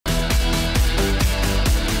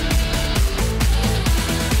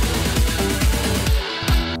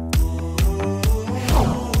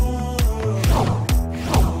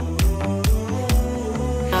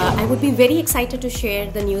I'm very excited to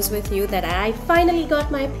share the news with you that I finally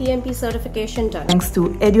got my PMP certification done. Thanks to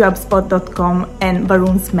EduHubSpot.com and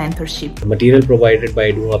Varun's mentorship. The material provided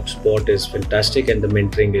by EduHubSpot is fantastic and the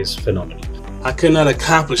mentoring is phenomenal. I could not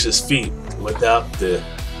accomplish this feat without the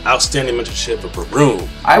outstanding mentorship of Varun.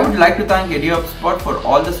 I would like to thank EduHubSpot for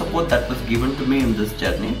all the support that was given to me in this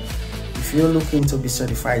journey. If you're looking to be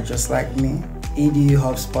certified just like me,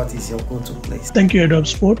 EduHubSpot is your go-to place. Thank you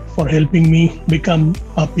EduHubSpot for helping me become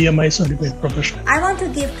a PMI Certified professional. I want to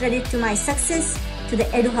give credit to my success to the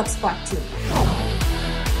EduHubSpot team.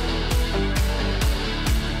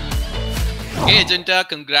 Hey Ajanta,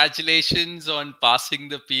 congratulations on passing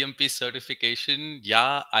the PMP certification.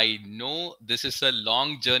 Yeah, I know this is a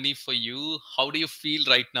long journey for you. How do you feel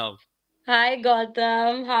right now? Hi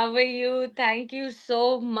Gautam, how are you? Thank you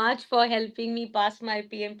so much for helping me pass my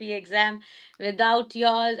PMP exam. Without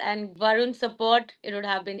yours and Varun's support, it would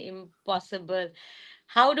have been impossible.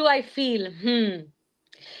 How do I feel?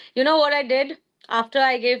 You know what I did? After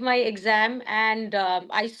I gave my exam and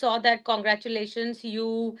I saw that congratulations,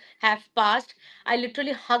 you have passed, I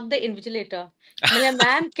literally hugged the invigilator.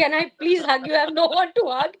 Ma'am, can I please hug you? I have no one to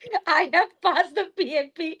hug. I have passed the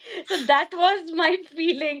PMP. So that was my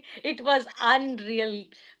feeling. It was unreal,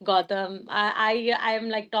 Gautam. I am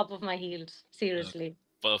like top of my heels. Seriously.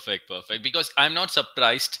 Perfect, perfect. Because I'm not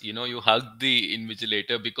surprised, you hugged the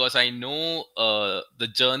invigilator because I know the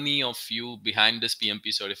journey of you behind this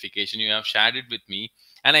PMP certification. You have shared it with me,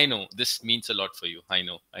 and I know this means a lot for you. I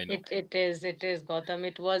know. It is, Gautam.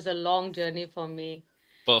 It was a long journey for me.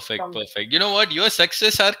 Perfect, perfect. You know what? Your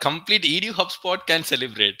success are complete. HubSpot can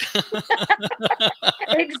celebrate.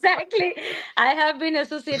 Exactly. I have been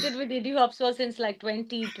associated with EduHubSpot since like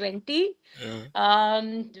 2020.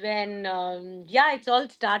 When it's all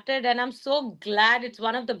started, and I'm so glad it's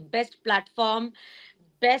one of the best platform,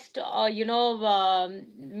 best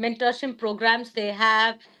mentorship programs they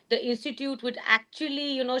have. The institute would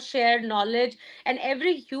actually share knowledge, and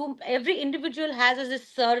every individual has as a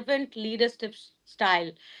servant leadership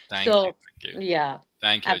style. Thank So you. yeah,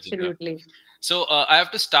 thank you, absolutely. Ajanta. So I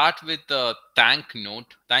have to start with a thank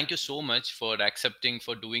note. Thank you so much for accepting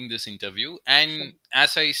for doing this interview. And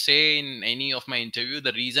as I say in any of my interview,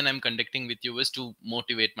 the reason I'm conducting with you is to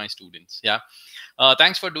motivate my students. Yeah.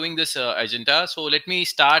 Thanks for doing this, Ajanta. So let me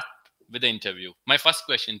start with the interview. My first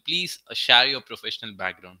question, please share your professional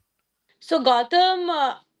background. So,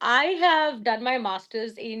 Gautam, I have done my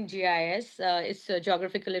master's in GIS. It's a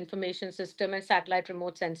Geographical Information System and Satellite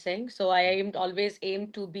Remote Sensing. So, I always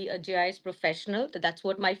aimed to be a GIS professional. That's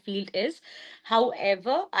what my field is.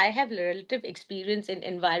 However, I have relative experience in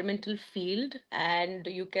environmental field, and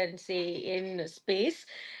you can say in space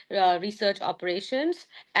research operations,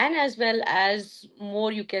 and as well as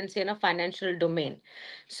more you can say in a financial domain.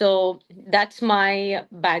 So that's my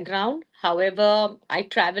background. However, I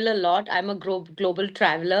travel a lot. I'm a global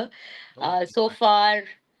traveler. So far,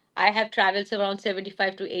 I have traveled to around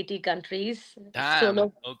 75 to 80 countries. Damn.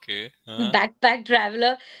 Solo Okay. backpack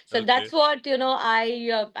traveler. So Okay. that's what,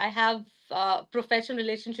 I have professional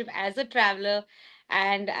relationship as a traveler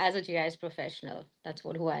and as a GIS professional. That's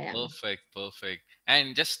who I am. Perfect, perfect.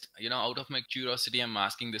 And just, out of my curiosity, I'm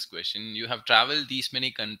asking this question. You have traveled these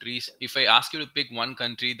many countries. If I ask you to pick one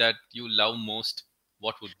country that you love most,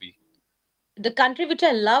 what would be? The country which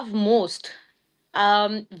I love most,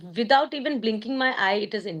 without even blinking my eye,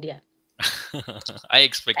 it is India. I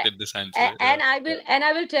expected this answer. And I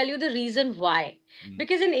will tell you the reason why.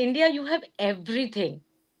 Because in India you have everything.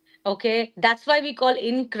 Okay, that's why we call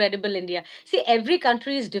incredible India. See, every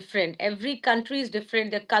country is different. Every country is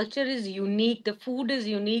different. The culture is unique. The food is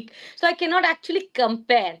unique. So I cannot actually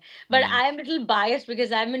compare. But I am a little biased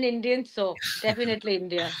because I'm an Indian. So definitely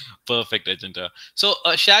India. Perfect, Ajanta. So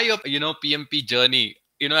share your, PMP journey.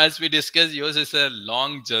 As we discussed, yours is a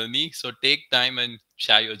long journey. So take time and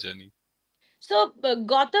share your journey. So,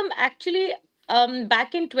 Gautam, actually,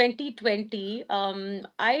 back in 2020,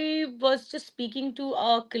 I was just speaking to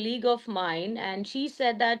a colleague of mine, and she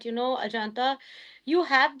said that, Ajanta, you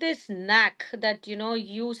have this knack that,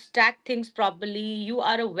 you stack things properly.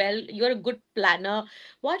 You're a good planner.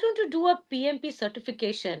 Why don't you do a PMP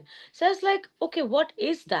certification? So I was like, okay, what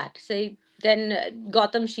is that? Say, then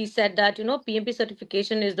Gautam, she said that, PMP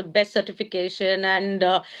certification is the best certification, and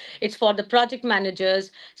it's for the project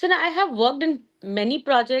managers. So now I have worked in many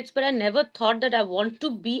projects, but I never thought that I want to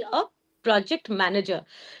be a project manager.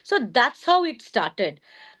 So that's how it started.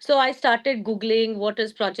 So I started Googling what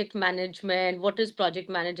is project management, what is project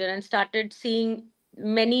manager, and started seeing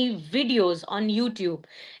many videos on YouTube.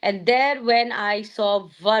 And there, when I saw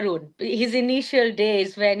Varun, his initial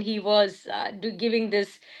days when he was giving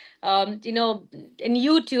this in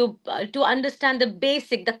YouTube to understand the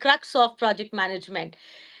basic, the crux of project management.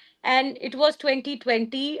 And it was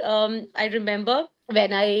 2020. I remember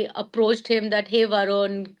when I approached him that, hey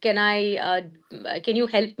Varun, can you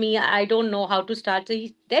help me? I don't know how to start.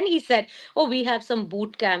 Then he said, oh, we have some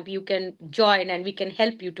boot camp you can join and we can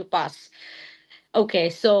help you to pass. Okay,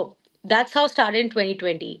 so that's how started in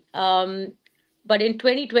 2020. But in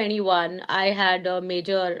 2021, I had a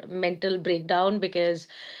major mental breakdown because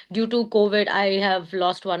due to COVID, I have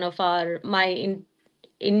lost one of my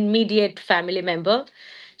immediate family member.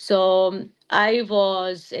 So I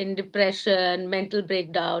was in depression, mental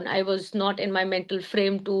breakdown. I was not in my mental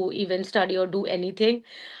frame to even study or do anything.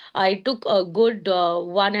 I took a good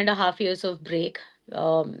 1.5 years of break.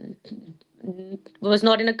 Was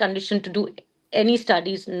not in a condition to do any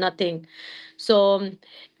studies, nothing. So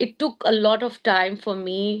it took a lot of time for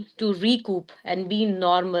me to recoup and be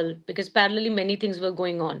normal because parallelly many things were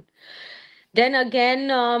going on. Then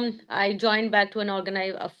again, I joined back to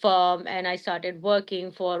a firm and I started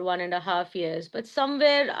working for 1.5 years. But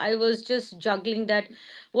somewhere I was just juggling that,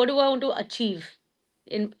 what do I want to achieve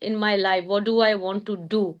in my life? What do I want to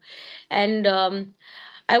do? And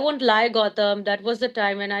I won't lie, Gautam, that was the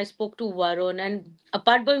time when I spoke to Varun. And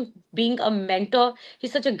apart from being a mentor,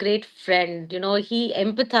 he's such a great friend. He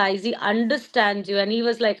empathizes, he understands you. And he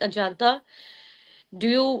was like, Ajanta, do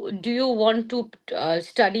you want to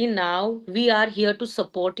study now? We are here to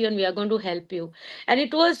support you and we are going to help you. And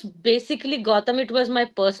it was basically, Gautam, it was my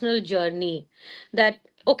personal journey that,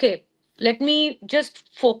 okay, let me just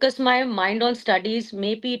focus my mind on studies.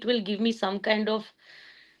 Maybe it will give me some kind of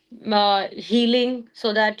healing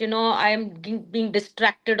so that being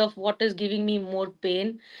distracted of what is giving me more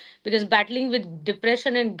pain, because battling with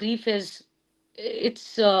depression and grief it's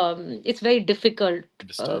very difficult. It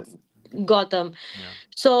is uh, tough. Gautam. Yeah.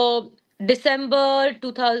 So December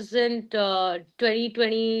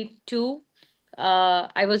 2022,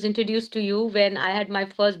 I was introduced to you when I had my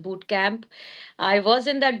first boot camp. I was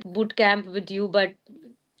in that boot camp with you, but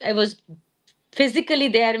I was physically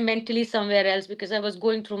there, mentally somewhere else because I was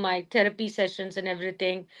going through my therapy sessions and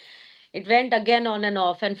everything. It went again on and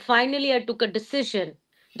off. And finally, I took a decision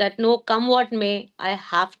that no, come what may, I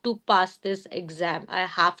have to pass this exam. I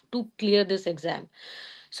have to clear this exam.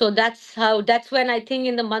 So that's when I think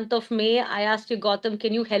in the month of May, I asked you, Gautam,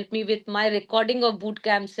 can you help me with my recording of boot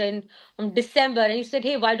camps in December? And you said,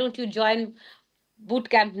 hey, why don't you join boot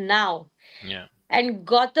camp now? Yeah. And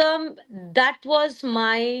Gautam, that was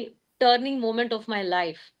my turning moment of my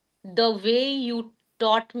life. The way you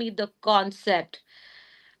taught me the concept.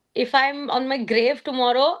 If I'm on my grave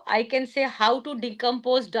tomorrow, I can say how to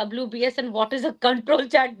decompose WBS and what is a control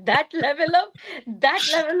chart. That level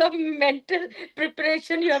of mental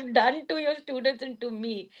preparation you have done to your students and to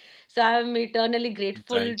me. So I'm eternally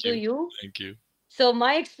grateful Thank to you. you. Thank you. So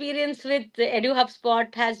my experience with the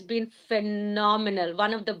EduHubSpot has been phenomenal.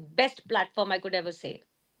 One of the best platform I could ever say.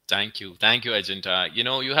 Thank you. Thank you, Ajanta.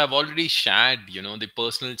 You have already shared, the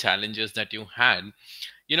personal challenges that you had.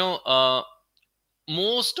 You know, uh,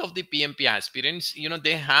 Most of the PMP aspirants,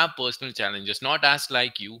 they have personal challenges, not as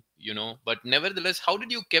like you, but nevertheless, how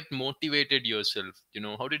did you kept motivated yourself?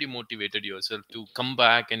 How did you motivated yourself to come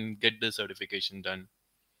back and get the certification done?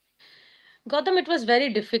 Gautam, it was very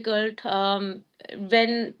difficult.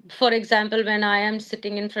 For example, when I am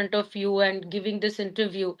sitting in front of you and giving this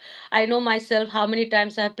interview, I know myself how many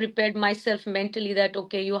times I have prepared myself mentally that,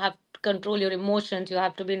 okay, you have to control your emotions, you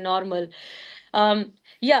have to be normal.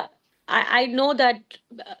 Yeah, I know that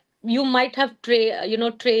you might have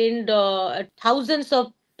trained thousands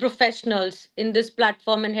of professionals in this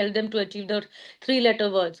platform and helped them to achieve the three-letter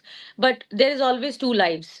words. But there is always two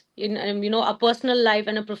lives in a personal life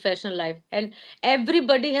and a professional life, and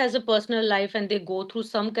everybody has a personal life and they go through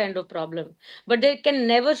some kind of problem, but they can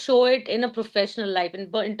never show it in a professional life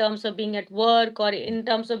in terms of being at work or in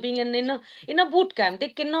terms of being in a boot camp. They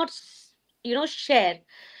cannot share.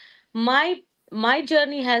 My my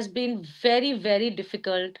journey has been very, very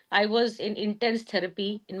difficult. I was in intense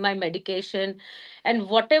therapy in my medication, and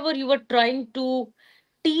whatever you were trying to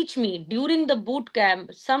teach me during the boot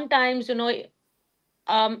camp, sometimes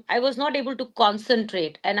I was not able to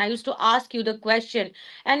concentrate, and I used to ask you the question,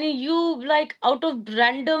 and you like out of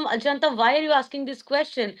random, Ajanta, why are you asking this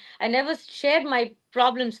question? I never shared my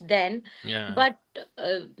problems then, Yeah. but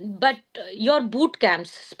your boot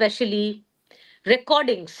camps, especially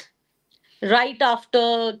recordings right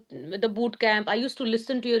after the boot camp, I used to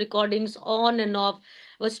listen to your recordings on and off,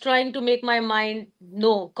 was trying to make my mind,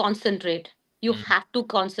 no, concentrate. You Mm, have to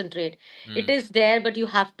concentrate. It mm, is there, but you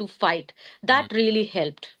have to fight. mm. That really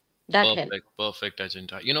helped. That helped. Perfect, perfect,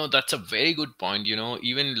 Ajanta. That's a very good point.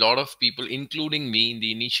 Even a lot of people, including me in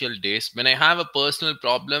the initial days, when I have a personal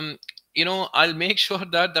problem, I'll make sure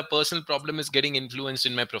that the personal problem is getting influenced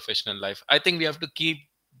in my professional life. I think we have to keep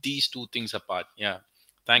these two things apart. Yeah.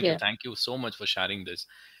 Thank you. Yeah. Thank you so much for sharing this.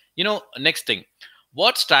 Next thing,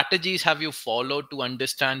 what strategies have you followed to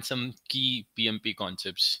understand some key PMP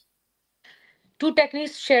concepts? Two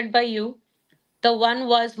techniques shared by you. The one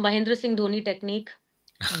was Mahendra Singh Dhoni technique.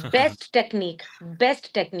 Best technique,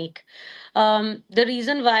 best technique. The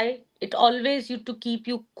reason why it always you to keep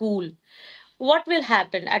you cool. What will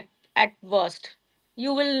happen at worst?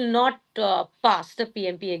 You will not pass the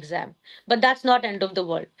PMP exam, but that's not end of the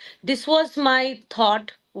world. This was my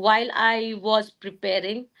thought while I was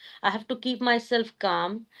preparing. I have to keep myself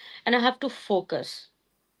calm and I have to focus.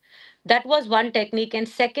 That was one technique. And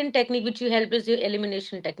second technique which you help is your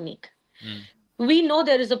elimination technique. Mm, We know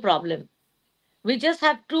there is a problem, we just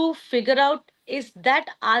have to figure out, is that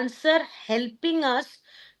answer helping us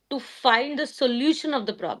to find the solution of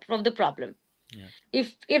the problem. yeah.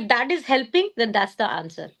 If that is helping, then that's the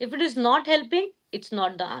answer. If it is not helping, it's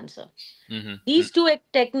not the answer. Mm-hmm. These two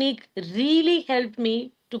technique really helped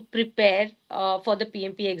me to prepare for the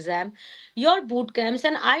PMP exam, your boot camps.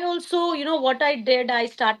 And I also, what I did, I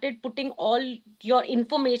started putting all your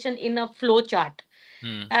information in a flow chart.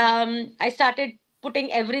 Mm, I started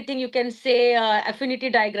putting everything, you can say, affinity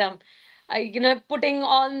diagram. I, putting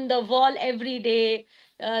on the wall every day,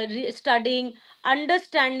 studying,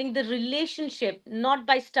 understanding the relationship, not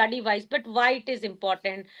by study wise, but why it is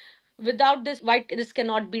important. Without this, why this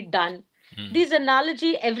cannot be done. mm. This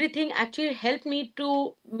analogy, everything actually helped me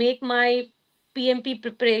to make my PMP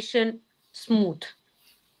preparation smooth.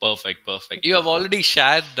 Perfect, perfect. You have already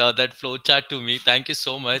shared that flowchart to me. Thank you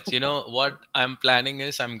so much. What I'm planning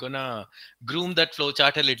is I'm gonna groom that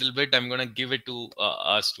flowchart a little bit. I'm gonna give it to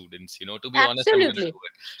our students. To be honest, I'm gonna Absolutely. do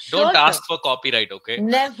it. Don't Sure, sure. ask for copyright, okay?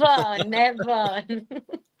 Never, never.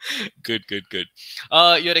 Good, good, good.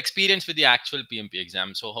 Your experience with the actual PMP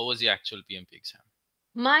exam. So, how was the actual PMP exam?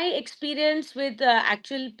 My experience with the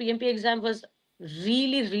actual PMP exam was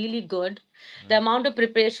really, really good. The Mm, amount of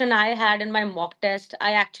preparation I had in my mock test,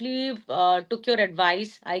 I actually took your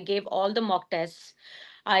advice. I gave all the mock tests.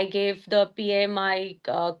 I gave the PMI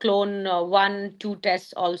clone 1, 2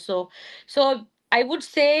 tests also. So I would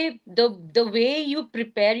say the way you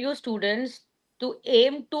prepare your students to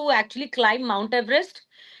aim to actually climb Mount Everest,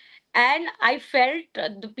 and I felt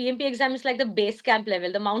the PMP exam is like the base camp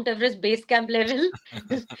level, the Mount Everest base camp level.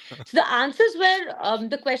 So the answers were,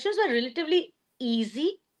 the questions were relatively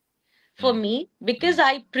easy for mm, me because mm,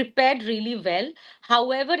 I prepared really well.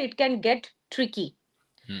 However, it can get tricky.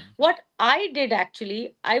 mm, What I did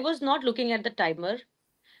actually, I was not looking at the timer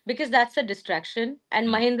because that's a distraction. And mm,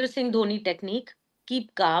 Mahendra Singh Dhoni technique,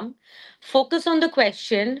 keep calm, focus on the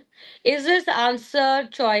question. Is this answer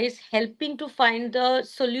choice helping to find the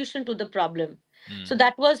solution to the problem? So mm,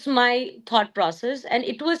 that was my thought process, and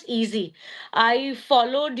it was easy. I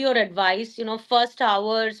followed your advice, first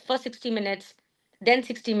hours, first 60 minutes, then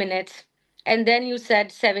 60 minutes, and then you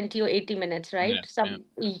said 70 or 80 minutes, yeah, right? yeah, Some,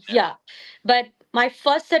 yeah. yeah. But my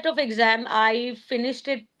first set of exam, I finished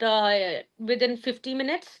it within 50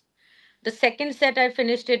 minutes. The second set, I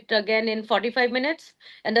finished it again in 45 minutes.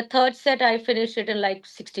 And the third set, I finished it in like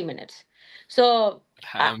 60 minutes. So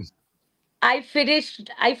I, Um, I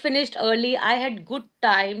finished early. I had good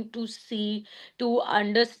time to see, to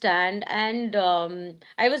understand. And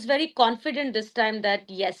I was very confident this time that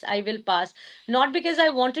yes, I will pass. Not because I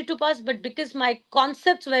wanted to pass, but because my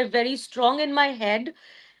concepts were very strong in my head,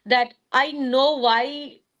 that I know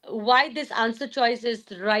why this answer choice is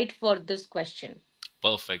right for this question.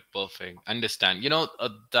 Perfect, perfect. Understand.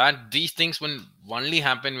 That these things will only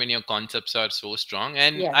happen when your concepts are so strong.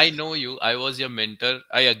 And I Yes. know you. I was your mentor.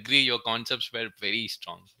 I agree. Your concepts were very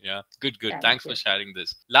strong. Yeah. Good, good. Thank Thanks for you. sharing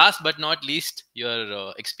this. Last but not least,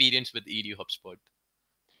 your experience with EduHubSpot.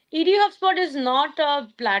 EduHubSpot is not a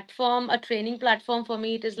platform, a training platform for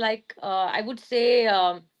me. It is like, I would say,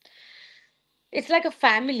 it's like a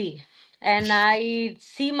family. And I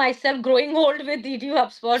see myself growing old with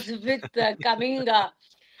EduHubSpot with coming,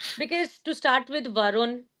 because to start with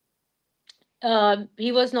Varun,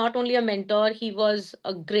 he was not only a mentor, he was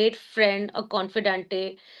a great friend, a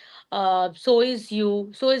confidante. So is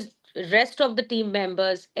you, so is rest of the team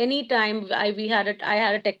members. Anytime I had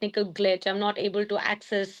a technical glitch, I'm not able to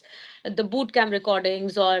access the bootcamp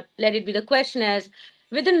recordings or let it be the questionnaires.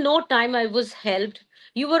 Within no time, I was helped.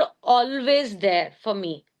 You were always there for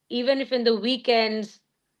me, even if in the weekends,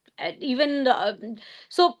 even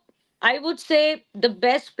so. I would say the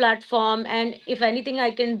best platform, and if anything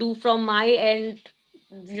I can do from my end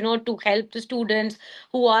to help the students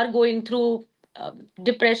who are going through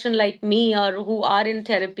depression like me, or who are in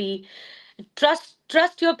therapy.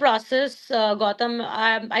 Trust your process, Gautam.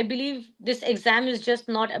 I believe this exam is just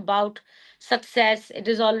not about success. It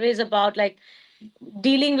is always about like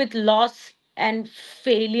dealing with loss and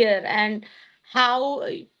failure, and how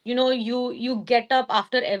you get up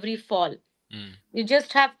after every fall. Mm. You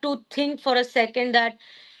just have to think for a second that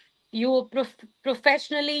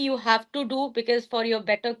professionally you have to do, because for your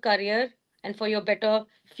better career and for your better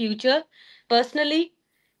future. Personally,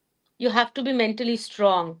 you have to be mentally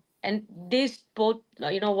strong, and these both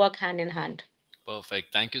work hand in hand.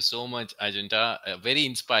 Perfect. Thank you so much, Ajanta. Very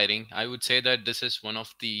inspiring. I would say that this is one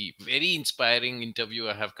of the very inspiring interview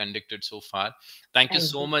I have conducted so far. Thank you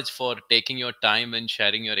Thank so you. much for taking your time and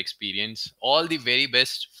sharing your experience. All the very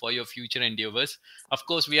best for your future endeavors. Of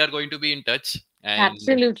course, we are going to be in touch, and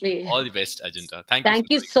Absolutely. all the best, Ajanta. Thank you for Thank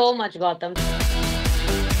you joining us. so much, Gautam.